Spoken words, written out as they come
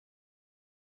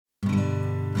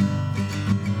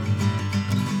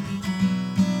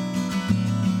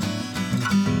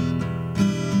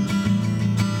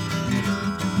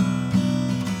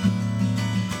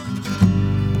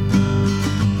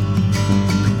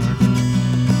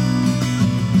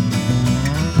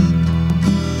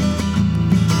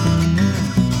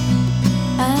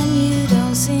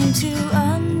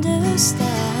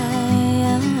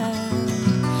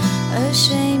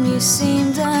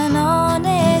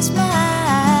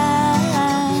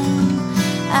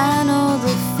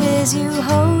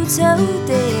so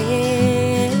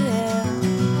dear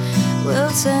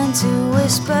will turn to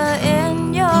whisper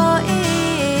in your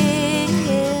ear.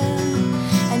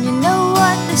 And you know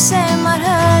what they say might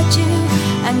hurt you,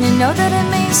 and you know that it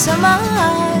means so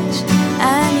much,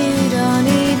 and you don't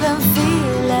even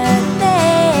feel a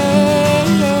thing.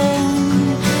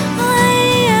 I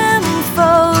am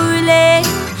falling,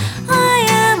 I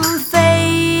am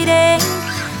fading,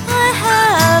 I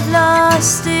have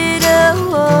lost it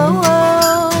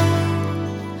all,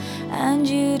 and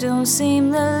you don't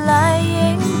seem the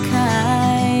lying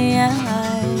kind.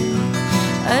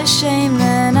 Ashamed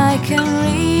that I can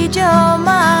read your